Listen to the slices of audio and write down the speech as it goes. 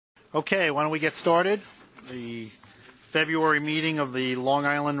Okay, why don't we get started? The February meeting of the Long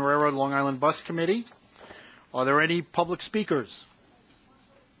Island Railroad Long Island Bus Committee. Are there any public speakers?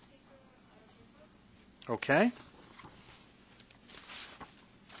 Okay.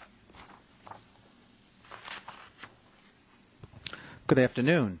 Good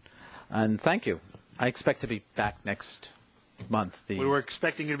afternoon, and thank you. I expect to be back next month. We were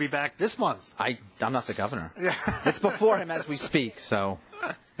expecting you to be back this month. I'm not the governor. Yeah. It's before him as we speak, so...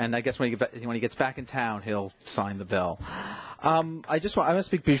 And I guess when he gets back in town, he'll sign the bill. I want to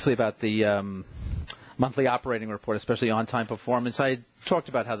speak briefly about the monthly operating report, especially on-time performance. I talked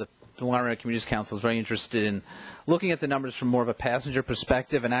about how the Long Island Communities Council is very interested in looking at the numbers from more of a passenger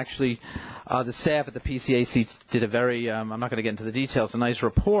perspective, and actually the staff at the PCAC did a very, I'm not going to get into the details, a nice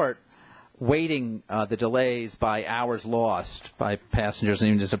report weighting the delays by hours lost by passengers, and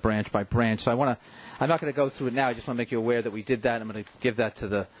even as a branch by branch. So I'm not going to go through it now. I just want to make you aware that we did that. I'm going to give that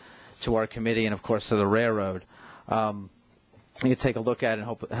to our committee and, of course, to the railroad. You can take a look at it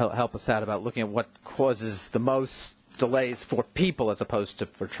and help us out about looking at what causes the most delays for people as opposed to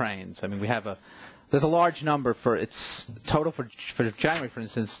for trains. I mean, there's a large number for total for January, for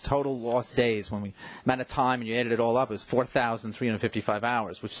instance, total lost days when we amount of time and you added it all up, it was 4,355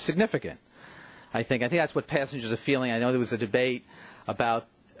 hours, which is significant. I think that's what passengers are feeling. I know there was a debate about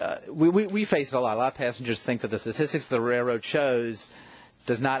we face it a lot. A lot of passengers think that the statistics the railroad shows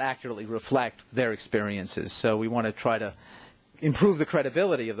does not accurately reflect their experiences. So we want to try to improve the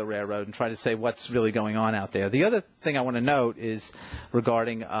credibility of the railroad and try to say what's really going on out there. The other thing I want to note is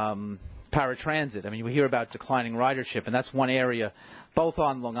regarding paratransit. I mean, we hear about declining ridership, and that's one area, both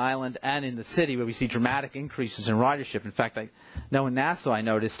on Long Island and in the city, where we see dramatic increases in ridership. In fact, I know in Nassau I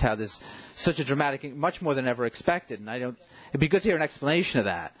noticed how there's such a dramatic, much more than ever expected, and it'd be good to hear an explanation of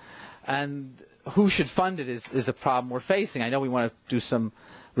that. And who should fund it is a problem we're facing. I know we want to do some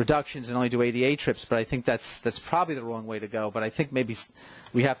reductions and only do ADA trips, but I think that's probably the wrong way to go. But I think maybe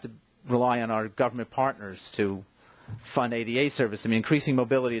we have to rely on our government partners to fund ADA service. I mean, increasing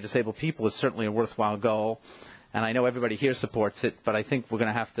mobility of disabled people is certainly a worthwhile goal, and I know everybody here supports it, but I think we're going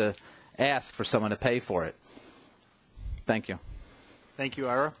to have to ask for someone to pay for it. Thank you. Thank you,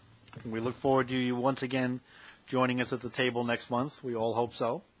 Ira. We look forward to you once again joining us at the table next month. We all hope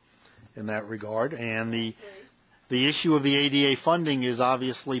so in that regard. And the issue of the ADA funding is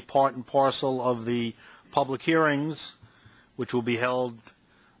obviously part and parcel of the public hearings, which will be held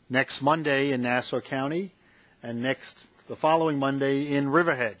next Monday in Nassau County and the following Monday in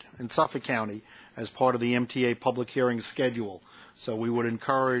Riverhead in Suffolk County as part of the MTA public hearing schedule. So we would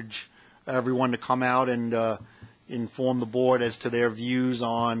encourage everyone to come out and inform the board as to their views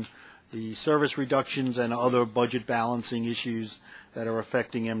on the service reductions and other budget balancing issues that are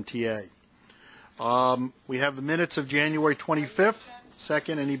affecting MTA. We have the minutes of January 25th.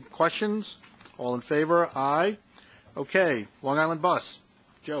 Second, any questions? All in favor? Aye. Okay, Long Island Bus.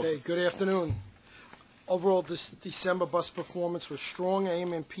 Joe. Hey, good afternoon. Overall, this December bus performance was strong.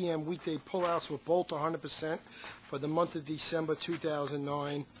 AM and PM weekday pullouts were both 100% for the month of December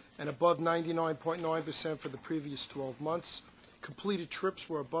 2009 and above 99.9% for the previous 12 months. Completed trips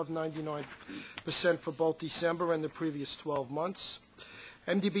were above 99% for both December and the previous 12 months.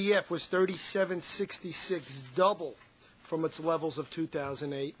 MDBF was 3766, double from its levels of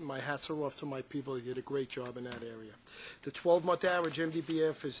 2008. My hats are off to my people who did a great job in that area. The 12-month average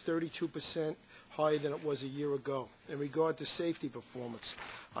MDBF is 32% higher than it was a year ago. In regard to safety performance,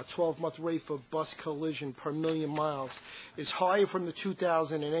 our 12-month rate for bus collision per million miles is higher from the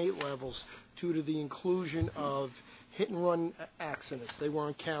 2008 levels due to the inclusion of hit-and-run accidents. They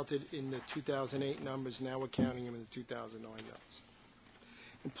weren't counted in the 2008 numbers. Now we're counting them in the 2009 numbers.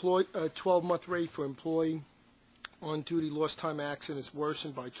 12-month rate for employee on-duty lost time accidents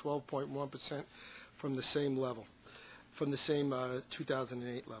worsened by 12.1% from the same level, from the same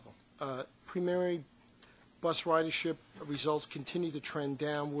 2008 level. Primary bus ridership results continue to trend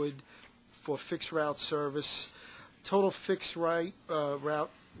downward for fixed route service. Total fixed route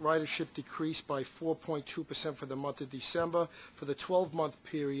ridership decreased by 4.2% for the month of December. For the 12-month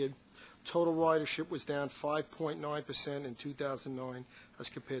period, total ridership was down 5.9% in 2009 as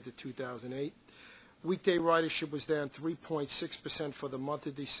compared to 2008. Weekday ridership was down 3.6% for the month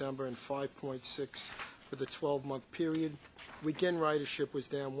of December and 5.6% for the 12-month period. Weekend ridership was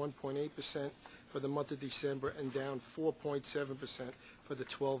down 1.8% for the month of December and down 4.7% for the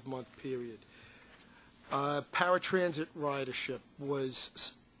 12-month period. Paratransit ridership was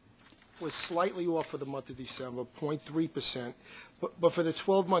slightly off for the month of December, 0.3%, but for the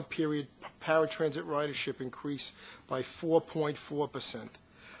 12-month period, paratransit ridership increased by 4.4%.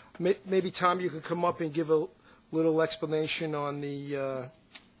 Maybe, Tom, you could come up and give a little explanation on the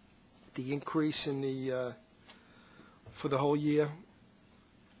the increase in the, for the whole year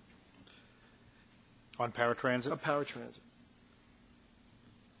On paratransit? of paratransit.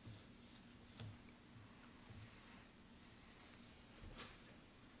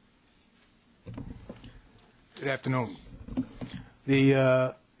 Good afternoon.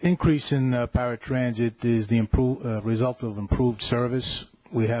 The increase in paratransit is the result of improved service.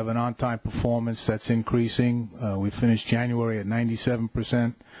 We have an on-time performance that's increasing. We finished January at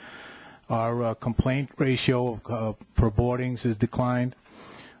 97%. Our complaint ratio per boardings has declined.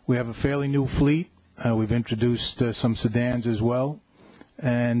 We have a fairly new fleet. We've introduced some sedans as well.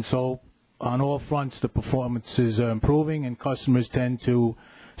 And so on all fronts, the performance is improving, and customers tend to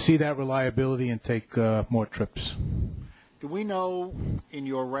see that reliability and take more trips. Do we know in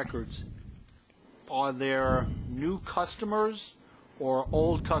your records, are there new customers or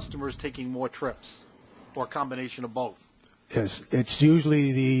old customers taking more trips, or a combination of both? Yes, it's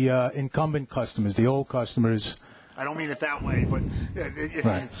usually the incumbent customers, the old customers. I don't mean it that way, but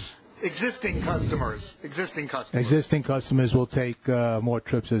Right. existing customers. Existing customers will take more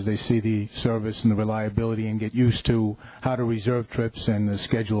trips as they see the service and the reliability and get used to how to reserve trips and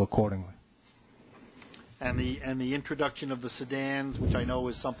schedule accordingly. And the introduction of the sedans, which I know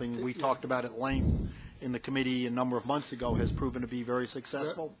is something we talked about at length in the committee a number of months ago, has proven to be very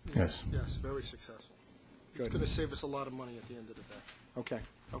successful. Yes. Yes, very successful. It's Good. going to save us a lot of money at the end of the day. Okay,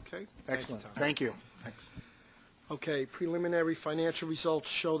 Okay? excellent. Thank you, Tom. Thank you. Okay, preliminary financial results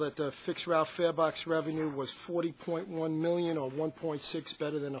show that the fixed route fare box revenue was $40.1 million, or 1.6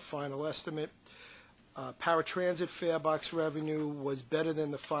 better than the final estimate. Paratransit fare box revenue was better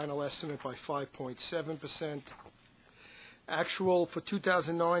than the final estimate by 5.7%. Actual, for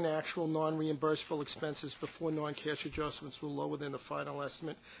 2009, actual non-reimbursable expenses before non-cash adjustments were lower than the final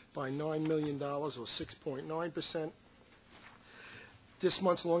estimate by $9 million, or 6.9%. This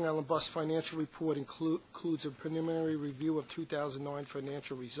month's Long Island Bus financial report includes a preliminary review of 2009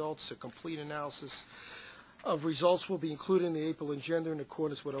 financial results. A complete analysis of results will be included in the April agenda in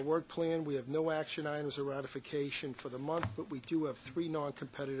accordance with our work plan. We have no action items or ratification for the month, but we do have 3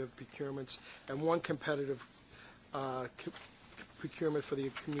 non-competitive procurements and 1 competitive procurement for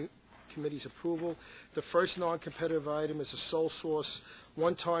the committee's approval. The first non-competitive item is a sole source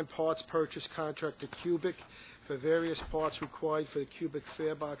one-time parts purchase contract to Cubic for various parts required for the Cubic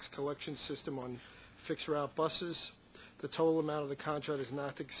fare box collection system on fixed route buses. The total amount of the contract is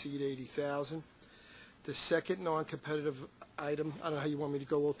not to exceed $80,000. The second non-competitive item, I don't know how you want me to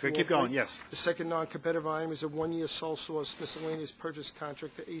go through. Keep all going, three. yes. The second non-competitive item is a 1-year sole source miscellaneous purchase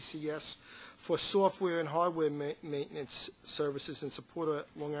contract to ACS for software and hardware maintenance services in support of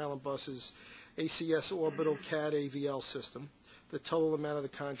Long Island Bus's ACS Orbital CAD AVL system. The total amount of the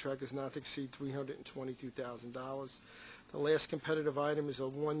contract is not to exceed $322,000. The last competitive item is a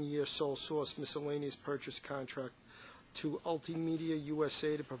 1-year sole source miscellaneous purchase contract to Ultimedia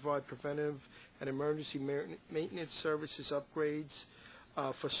USA to provide preventive and emergency maintenance services upgrades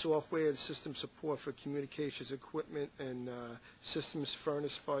for software and system support for communications equipment and systems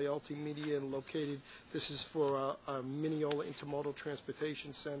furnished by Ultimedia and located. This is for our Mineola Intermodal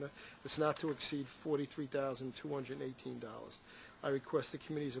Transportation Center. It's not to exceed $43,218. I request the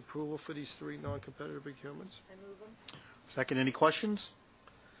committee's approval for these 3 non-competitive procurements. Second, any questions?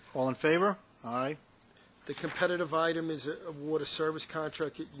 All in favor? Aye. The competitive item is award a service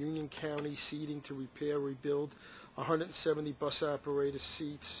contract at Union County Seating to repair, rebuild 170 bus operator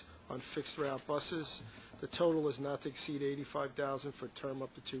seats on fixed route buses. The total is not to exceed $85,000 for a term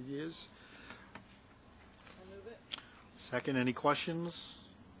up to 2 years. Second, any questions?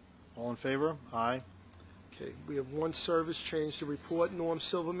 All in favor? Aye. Okay, we have 1 service change to report. Norm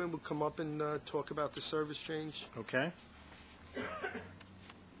Silverman will come up and talk about the service change. Okay.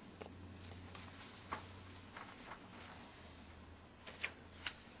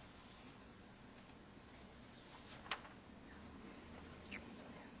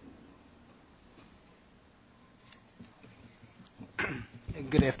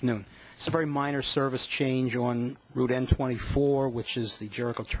 Good afternoon. It's a very minor service change on Route N24, which is the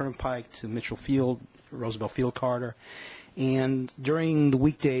Jericho Turnpike to Mitchell Field, Roosevelt Field corridor. And during the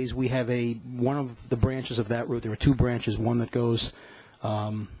weekdays, we have one of the branches of that route. There are 2 branches, one that goes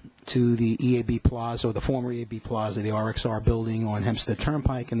to the EAB Plaza, or the former EAB Plaza, the RXR building on Hempstead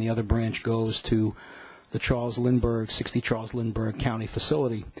Turnpike, and the other branch goes to the Charles Lindbergh, 60 Charles Lindbergh County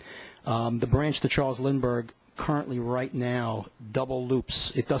facility. The branch to Charles Lindbergh currently right now double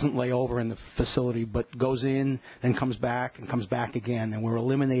loops. It doesn't lay over in the facility, but goes in and comes back again, and we're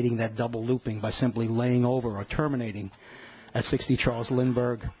eliminating that double looping by simply laying over or terminating at 60 Charles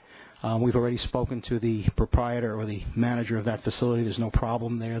Lindbergh. We've already spoken to the proprietor or the manager of that facility. There's no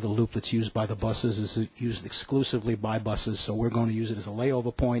problem there. The loop that's used by the buses is used exclusively by buses, so we're going to use it as a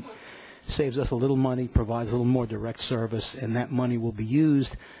layover point. Saves us a little money, provides a little more direct service, and that money will be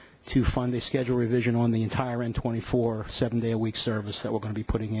used to fund a schedule revision on the entire N24 7-day-a-week service that we're going to be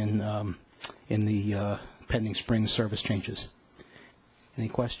putting in the pending spring service changes. Any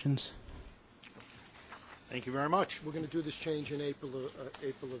questions? Thank you very much. We're going to do this change in April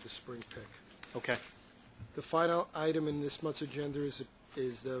of the spring pick. Okay. The final item in this month's agenda is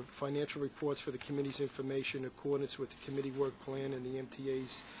the financial reports for the committee's information in accordance with the committee work plan and the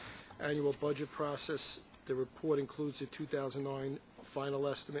MTA's annual budget process. The report includes the 2009 final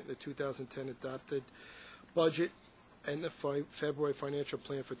estimate and the 2010 adopted budget and the February financial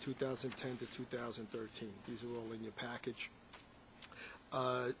plan for 2010 to 2013. These are all in your package.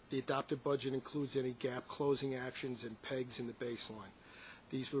 The adopted budget includes any gap closing actions and pegs in the baseline.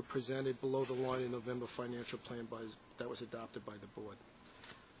 These were presented below the line in November financial plan that was adopted by the board.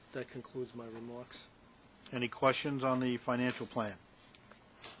 That concludes my remarks. Any questions on the financial plan?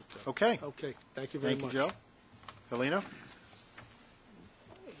 Okay. Okay, thank you very much. Thank you, Joe. Helena?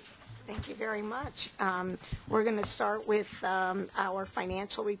 Thank you very much. We're going to start with our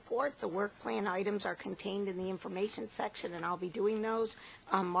financial report. The work plan items are contained in the information section, and I'll be doing those.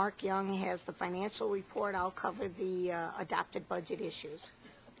 Mark Young has the financial report. I'll cover the adopted budget issues.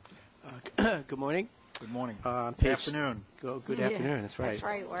 Good morning. Good morning. Good afternoon. Good afternoon. That's right. That's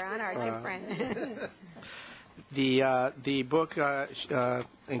right. We're on our different. The book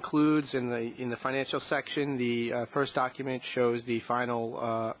includes in the financial section. The first document shows the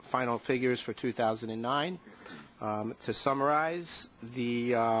final figures for 2009. To summarize,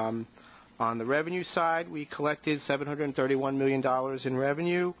 on the revenue side, we collected $731 million in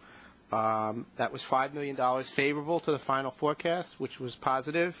revenue. That was $5 million favorable to the final forecast, which was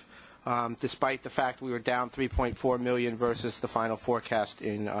positive, despite the fact we were down $3.4 million versus the final forecast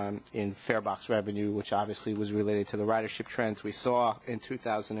in fare box revenue, which obviously was related to the ridership trends we saw in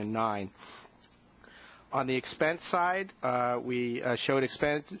 2009. On the expense side, we showed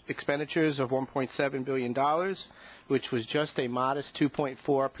expenditures of $1.7 billion, which was just a modest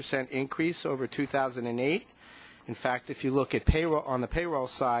 2.4% increase over 2008. In fact, if you look at payroll on the payroll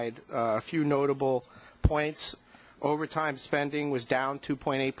side, a few notable points. Overtime spending was down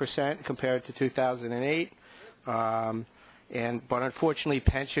 2.8% compared to 2008. But unfortunately,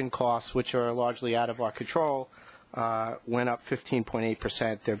 pension costs, which are largely out of our control, went up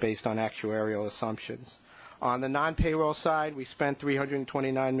 15.8%. They're based on actuarial assumptions. On the non-payroll side, we spent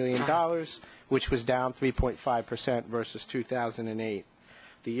 $329 million, which was down 3.5% versus 2008.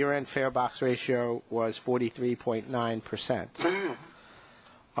 The year-end fare box ratio was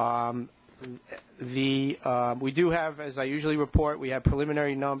 43.9%. We do have, as I usually report, we have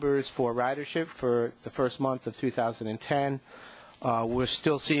preliminary numbers for ridership for the first month of 2010. We're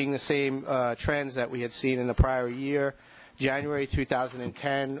still seeing the same trends that we had seen in the prior year. January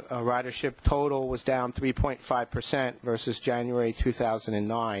 2010 ridership total was down 3.5% versus January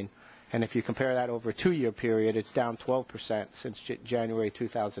 2009. And if you compare that over a 2-year period, it's down 12% since January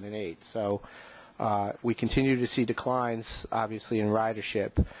 2008. So we continue to see declines, obviously, in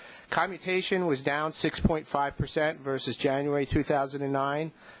ridership. Commutation was down 6.5% versus January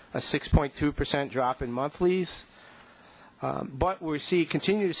 2009, a 6.2% drop in monthlies. But we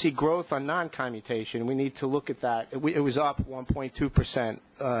continue to see growth on non-commutation. We need to look at that. It was up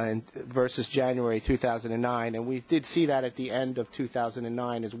 1.2% versus January 2009, and we did see that at the end of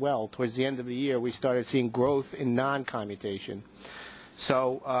 2009 as well. Towards the end of the year, we started seeing growth in non-commutation.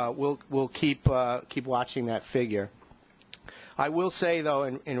 So we'll keep watching that figure. I will say, though,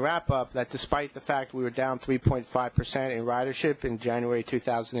 in wrap-up, that despite the fact we were down 3.5% in ridership in January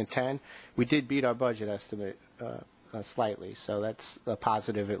 2010, we did beat our budget estimate slightly. So that's a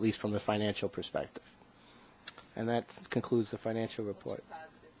positive, at least from the financial perspective. And that concludes the financial report.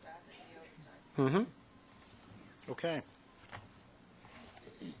 Mm-hmm. Okay.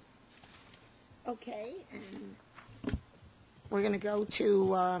 Okay. And we're going to go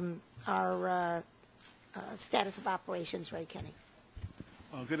to our status of operations. Ray Kenny.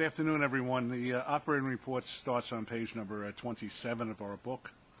 Good afternoon, everyone. The operating report starts on page number 27 of our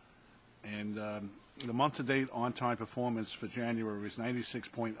book. And the month-to-date on-time performance for January is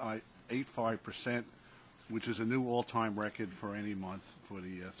 96.85%, which is a new all-time record for any month for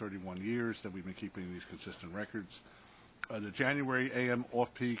the 31 years that we've been keeping these consistent records. The January AM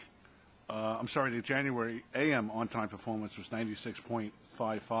on-time performance was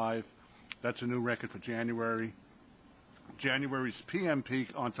 96.55. That's a new record for January. January's PM peak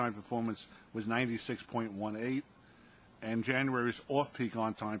on-time performance was 96.18. and January's off-peak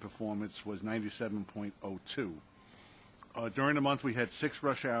on-time performance was 97.02. During the month, we had 6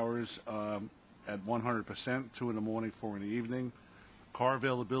 rush hours at 100%, 2 in the morning, 4 in the evening. Car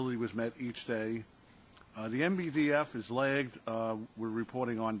availability was met each day. The MBDF is lagged. We're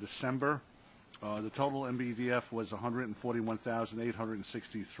reporting on December. The total MBDF was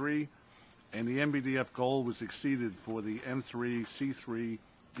 141,863, and the MBDF goal was exceeded for the M3, C3,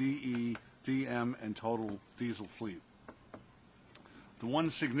 DE, DM, and total diesel fleet. The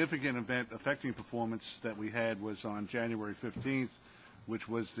one significant event affecting performance that we had was on January 15th, which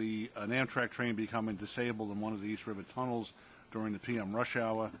was an Amtrak train becoming disabled in one of the East River tunnels during the PM rush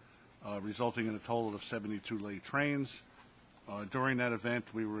hour, resulting in a total of 72 late trains. During that event,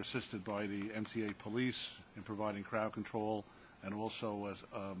 we were assisted by the MTA police in providing crowd control and also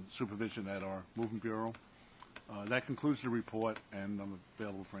supervision at our movement bureau. That concludes the report, and I'm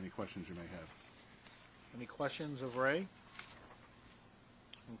available for any questions you may have. Any questions of Ray?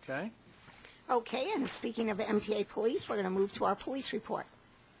 Okay. Okay, and speaking of MTA Police, we're going to move to our police report.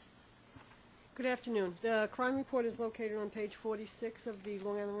 Good afternoon. The crime report is located on page 46 of the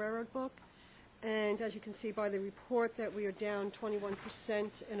Long Island Railroad book. And as you can see by the report that we are down 21%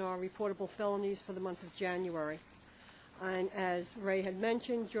 in our reportable felonies for the month of January. And as Ray had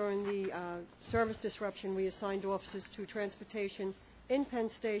mentioned, during the service disruption, we assigned officers to transportation in Penn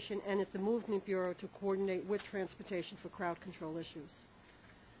Station and at the Movement Bureau to coordinate with transportation for crowd control issues.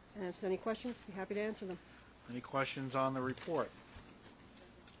 And if there's any questions, I'd be happy to answer them. Any questions on the report?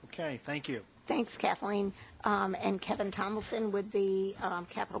 Okay, thank you. Thanks, Kathleen. And Kevin Tomlinson with the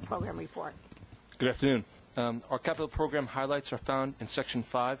capital program report. Good afternoon. Our capital program highlights are found in Section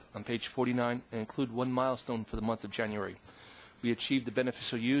 5 on page 49 and include one milestone for the month of January. We achieved the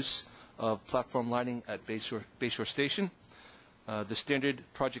beneficial use of platform lighting at Bayshore Station. The standard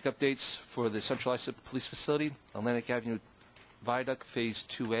project updates for the Central Islip Police Facility, Atlantic Avenue Viaduct Phase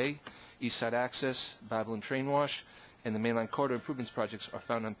 2A, East Side Access, Babylon Train Wash, and the Mainline Corridor Improvements projects are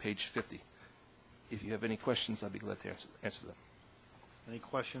found on page 50. If you have any questions, I'll be glad to answer them. Any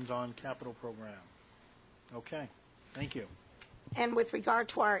questions on capital program? Okay, thank you. And with regard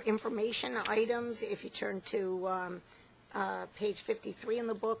to our information items, if you turn to page 53 in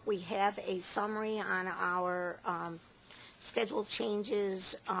the book, we have a summary on our schedule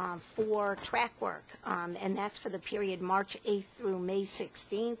changes for track work, and that's for the period March 8th through May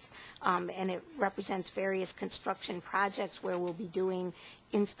 16th, and it represents various construction projects where we'll be doing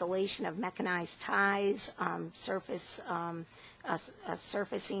installation of mechanized ties,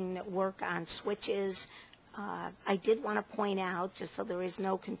 surfacing work on switches. I did want to point out, just so there is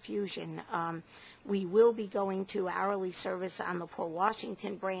no confusion, we will be going to hourly service on the Port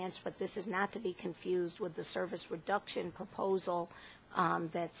Washington branch, but this is not to be confused with the service reduction proposal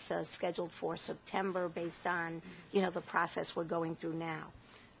that's scheduled for September based on, the process we're going through now.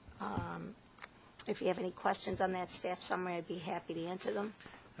 If you have any questions on that staff summary, I'd be happy to answer them.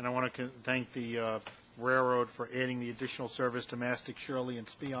 And I want to thank the railroad for adding the additional service to Mastic, Shirley, and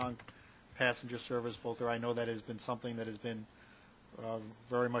Speonk passenger service. Both there, I know that has been something that has been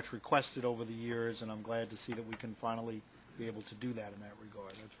very much requested over the years, and I'm glad to see that we can finally be able to do that in that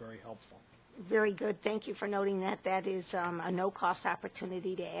regard. That's very helpful. Very good. Thank you for noting that. That is a no-cost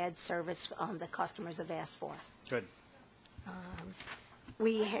opportunity to add service that customers have asked for. Good.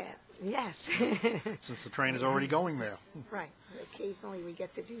 We have, yes. Since the train is already going there. Right. Occasionally we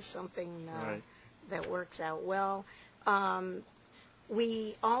get to do something Right. that works out well.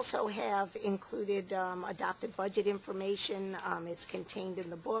 We also have included adopted budget information. It's contained in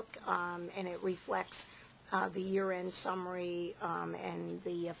the book, and it reflects the year-end summary and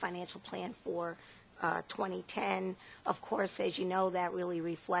the financial plan for 2010. Of course, as you know, that really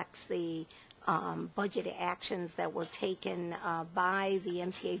reflects the budget actions that were taken by the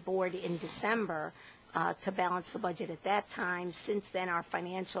MTA Board in December to balance the budget at that time. Since then, our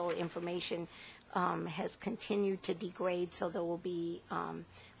financial information has continued to degrade, so there will be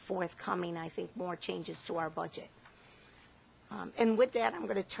forthcoming, I think, more changes to our budget. And with that, I'm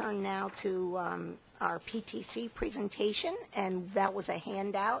going to turn now to our PTC presentation, and that was a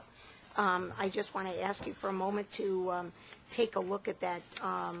handout. I just want to ask you for a moment to take a look at that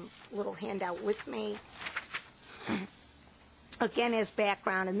little handout with me. Again, as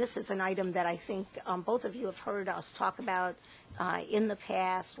background, and this is an item that I think both of you have heard us talk about in the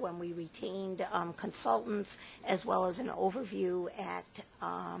past when we retained consultants, as well as an overview at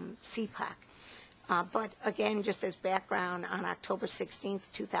CPAC. But again, just as background, on October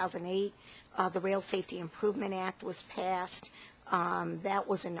 16th, 2008, the Rail Safety Improvement Act was passed. That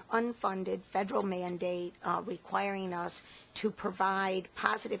was an unfunded federal mandate requiring us to provide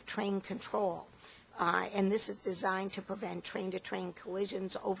positive train control and this is designed to prevent train-to-train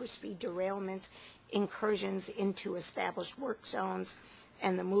collisions, overspeed derailments, incursions into established work zones,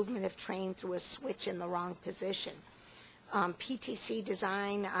 and the movement of train through a switch in the wrong position. PTC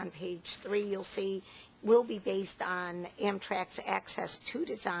design on page 3, you'll see, will be based on Amtrak's Access 2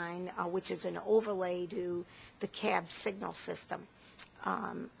 design, which is an overlay to the cab signal system.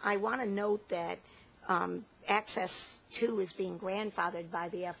 I want to note that Access 2 is being grandfathered by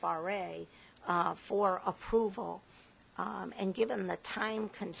the FRA for approval, and given the time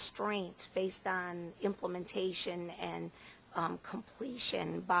constraints based on implementation and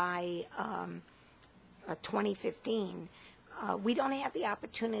completion by 2015, we don't have the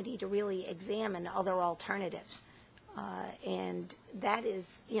opportunity to really examine other alternatives. And that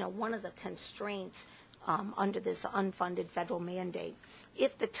is, one of the constraints under this unfunded federal mandate.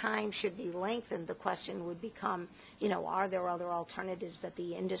 If the time should be lengthened, the question would become, are there other alternatives that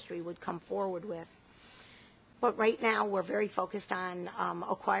the industry would come forward with? But right now, we're very focused on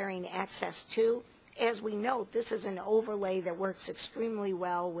acquiring Access 2. As we note, this is an overlay that works extremely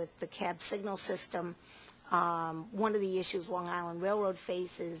well with the cab signal system. One of the issues Long Island Railroad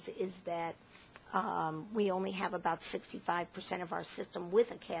faces is that we only have about 65% of our system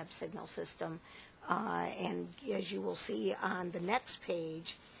with a cab signal system. And as you will see on the next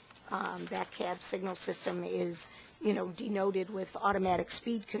page, that cab signal system is, denoted with automatic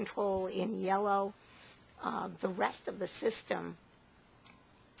speed control in yellow. The rest of the system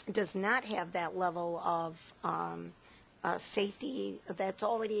does not have that level of safety that's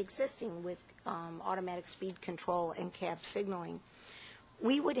already existing with automatic speed control and cab signaling.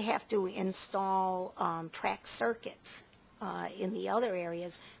 We would have to install track circuits in the other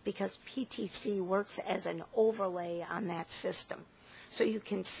areas because PTC works as an overlay on that system. So you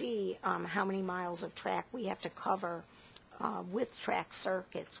can see how many miles of track we have to cover with track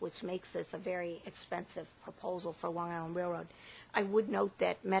circuits, which makes this a very expensive proposal for Long Island Railroad. I would note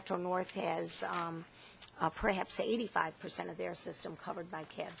that Metro-North has perhaps 85% of their system covered by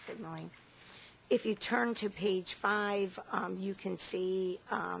cab signaling. If you turn to page 5, you can see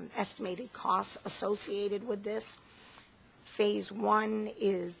estimated costs associated with this. Phase 1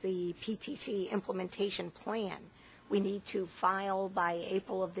 is the PTC implementation plan. We need to file by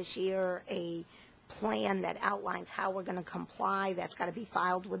April of this year a plan that outlines how we're going to comply. That's got to be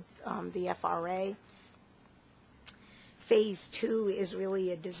filed with the FRA. Phase 2 is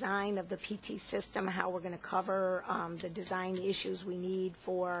really a design of the PT system, how we're going to cover the design issues we need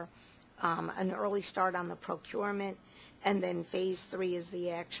for an early start on the procurement. And then phase 3 is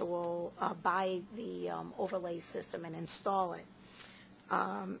the actual buy the overlay system and install it.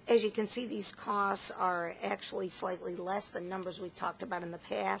 As you can see, these costs are actually slightly less than numbers we talked about in the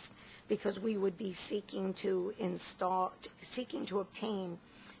past because we would be seeking to obtain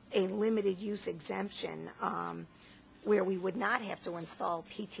a limited use exemption where we would not have to install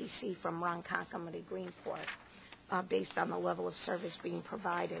PTC from Ronkonkoma to Greenport based on the level of service being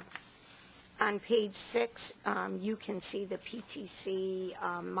provided. On page 6, you can see the PTC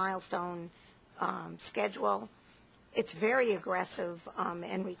milestone schedule. It's very aggressive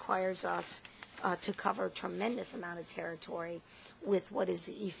and requires us to cover a tremendous amount of territory with what is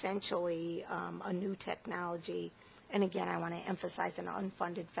essentially a new technology. And again, I want to emphasize an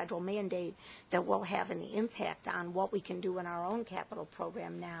unfunded federal mandate that will have an impact on what we can do in our own capital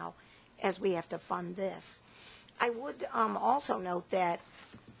program now as we have to fund this. I would also note that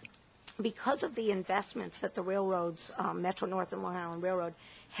because of the investments that the railroads, Metro-North and Long Island Railroad,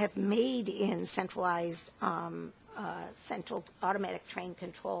 have made in centralized central automatic train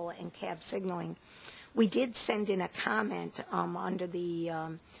control and cab signaling, we did send in a comment under the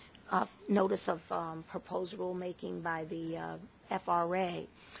notice of proposed rulemaking by the FRA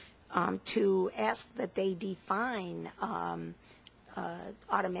to ask that they define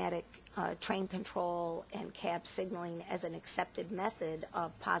automatic train control and cab signaling as an accepted method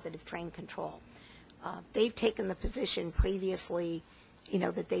of positive train control. They've taken the position previously,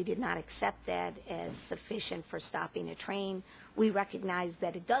 that they did not accept that as sufficient for stopping a train. We recognize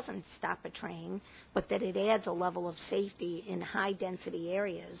that it doesn't stop a train, but that it adds a level of safety in high-density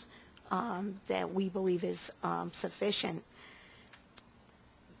areas that we believe is sufficient.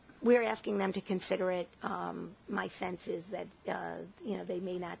 We're asking them to consider it. My sense is that, they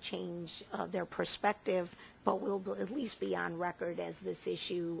may not change their perspective, but we'll at least be on record as this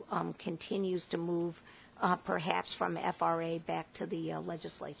issue continues to move perhaps from FRA back to the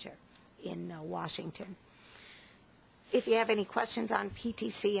legislature in Washington. If you have any questions on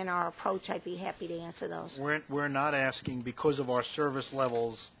PTC and our approach, I'd be happy to answer those. We're not asking because of our service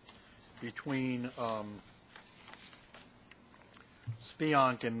levels between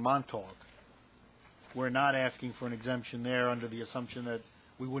Spionk and Montauk. we're not asking for an exemption there under the assumption that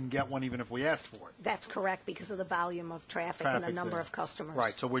we wouldn't get one even if we asked for it. That's correct, because of the volume of traffic and the Traffic number there. of customers.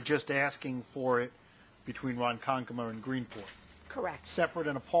 Right, so we're just asking for it between Ronkonkoma and Greenport, Correct. separate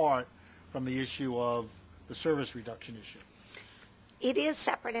and apart from the issue of the service reduction issue. It is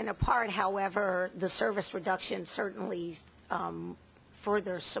separate and apart, however, the service reduction certainly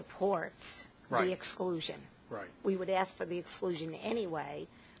further supports Right. the exclusion. Right. We would ask for the exclusion anyway,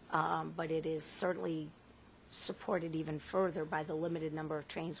 but it is certainly supported even further by the limited number of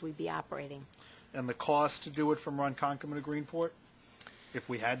trains we'd be operating. And the cost to do it from Ronkonkoma to Greenport, if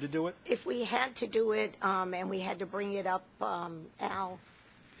we had to do it? If we had to do it, and we had to bring it up, Al,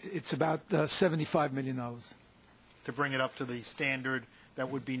 It's about $75 million. To bring it up to the standard that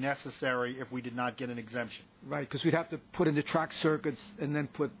would be necessary if we did not get an exemption. Right, because we'd have to put in the track circuits and then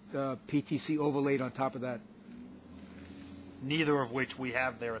put PTC overlaid on top of that. Neither of which we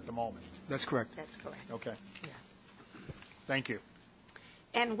have there at the moment. That's correct. that's correct. Okay, Yeah. thank you.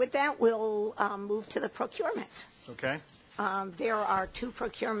 And with that, we'll move to the procurement. Okay, There are two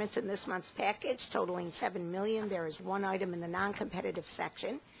procurements in this month's package totaling $7 million. There is one item in the non-competitive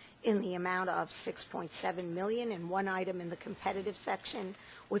section in the amount of $6.7 million and one item in the competitive section.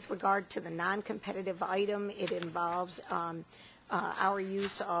 With regard to the non-competitive item, it involves our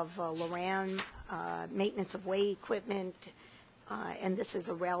use of Loran maintenance of way equipment, and this is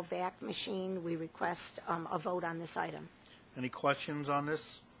a rail vac machine. We request a vote on this item. any questions on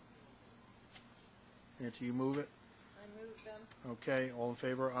this? Nancy, you move it? I move them. Okay, all in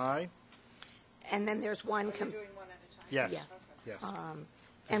favor, aye? And then there's one. Are you doing one at a time? Yes, Yeah. yes.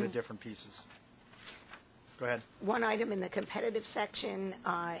 These are and- different pieces. Go ahead. One item in the competitive section,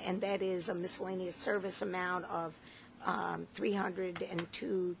 and that is a miscellaneous service amount of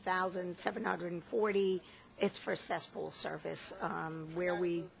 $302,740. It's for cesspool service, where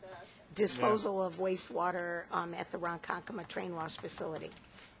we disposal of wastewater at the Ronkonkoma train wash facility.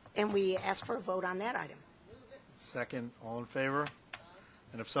 And we ask for a vote on that item. Second, all in favor?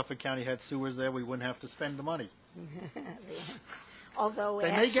 And if Suffolk County had sewers there, we wouldn't have to spend the money. Although They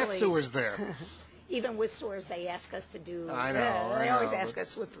actually, may get sewers there. even with sewers, they ask us to do. I know, They I always know, ask but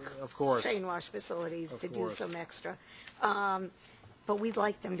us with of course. train wash facilities Of to do course. some extra. But we'd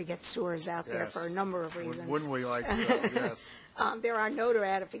like them to get sewers out there Yes. for a number of reasons. Wouldn't we like to? Yes. There are no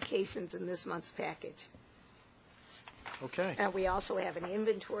ratifications in this month's package. Okay. We also have an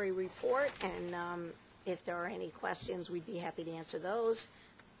inventory report, and if there are any questions, we'd be happy to answer those.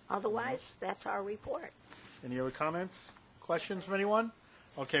 Otherwise, that's our report. Any other comments, questions from anyone?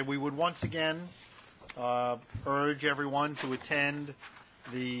 Okay, we would once again urge everyone to attend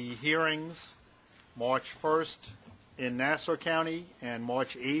the hearings March 1st in Nassau County and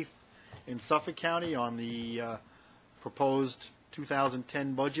March 8th in Suffolk County on the proposed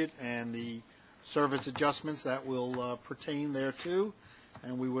 2010 budget and the service adjustments that will pertain thereto.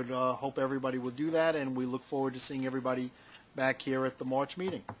 And we would hope everybody will do that, and we look forward to seeing everybody back here at the March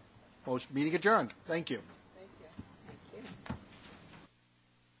meeting. Meeting adjourned. Thank you.